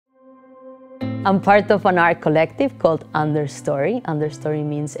I'm part of an art collective called Understory. Understory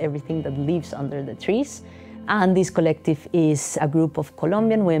means everything that lives under the trees. And this collective is a group of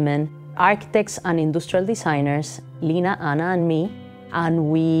Colombian women, architects and industrial designers, Lina, Ana, and me.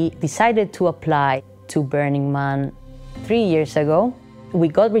 And we decided to apply to Burning Man 3 years ago. We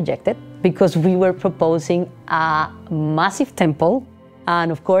got rejected because we were proposing a massive temple.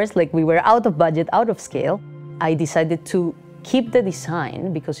 And of course, we were out of budget, out of scale. I decided to keep the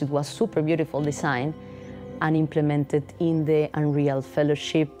design because it was super beautiful design and implement it in the Unreal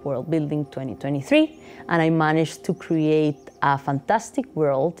Fellowship World Building 2023. And I managed to create a fantastic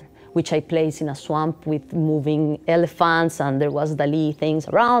world which I placed in a swamp with moving elephants, and there was Dali things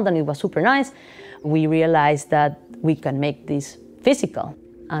around, and it was super nice. We realized that we can make this physical,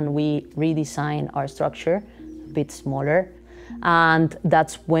 and we redesigned our structure a bit smaller. And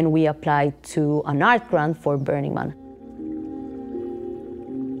that's when we applied to an art grant for Burning Man.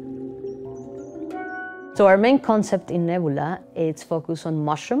 So our main concept in Nebula, it's focused on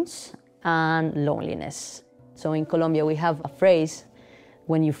mushrooms and loneliness. So in Colombia, we have a phrase,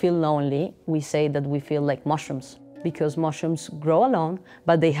 when you feel lonely, we say that we feel like mushrooms, because mushrooms grow alone,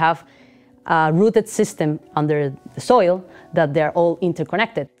 but they have a rooted system under the soil that they're all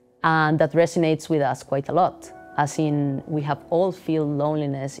interconnected. And that resonates with us quite a lot, as in we have all feel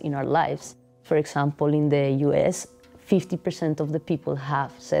loneliness in our lives. For example, in the US, 50% of the people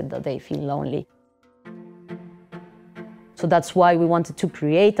have said that they feel lonely. So that's why we wanted to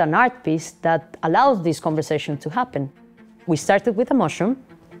create an art piece that allows this conversation to happen. We started with a mushroom,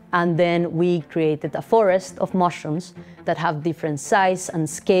 and then we created a forest of mushrooms that have different size and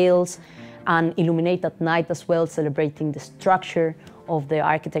scales and illuminate at night as well, celebrating the structure of the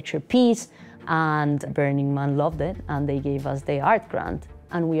architecture piece. And Burning Man loved it, and they gave us the art grant.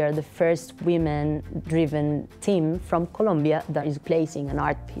 And we are the first women-driven team from Colombia that is placing an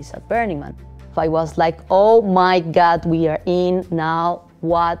art piece at Burning Man. So I was like, oh my God, we are in now,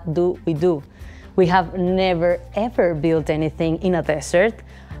 what do we do? We have never ever built anything in a desert.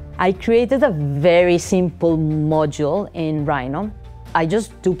 I created a very simple module in Rhino. I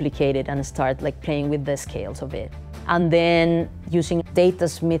just duplicated and started playing with the scales of it. And then using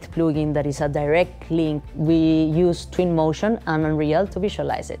Datasmith plugin that is a direct link, we use Twinmotion and Unreal to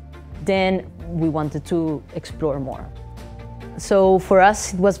visualize it. Then we wanted to explore more. So for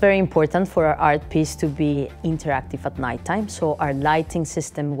us, it was very important for our art piece to be interactive at nighttime. So our lighting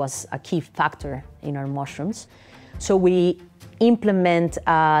system was a key factor in our mushrooms. So we implement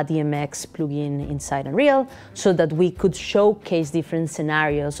a DMX plugin inside Unreal so that we could showcase different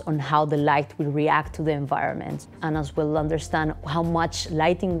scenarios on how the light will react to the environment, and as well understand how much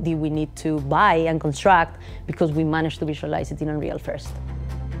lighting do we need to buy and construct, because we managed to visualize it in Unreal first.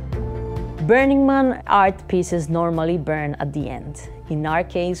 Burning Man art pieces normally burn at the end. In our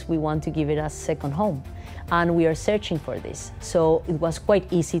case, we want to give it a second home, and we are searching for this. So it was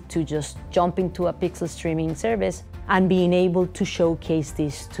quite easy to just jump into a pixel streaming service and being able to showcase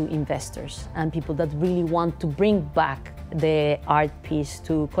this to investors and people that really want to bring back the art piece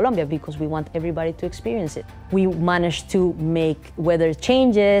to Colombia, because we want everybody to experience it. We managed to make weather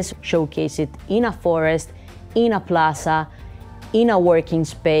changes, showcase it in a forest, in a plaza, in a working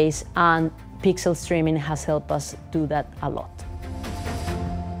space, and pixel streaming has helped us do that a lot.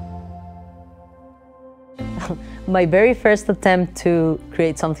 My very first attempt to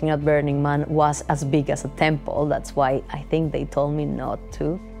create something at Burning Man was as big as a temple. That's why I think they told me not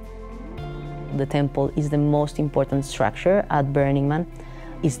to. The temple is the most important structure at Burning Man.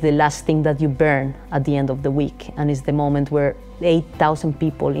 It's the last thing that you burn at the end of the week, and it's the moment where 8,000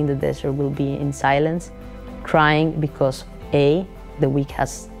 people in the desert will be in silence, crying because A, the week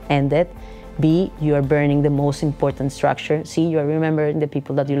has ended, B, you are burning the most important structure, C, you are remembering the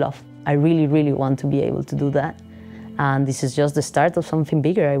people that you love. I really, really want to be able to do that. And this is just the start of something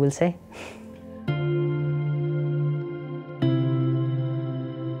bigger, I will say.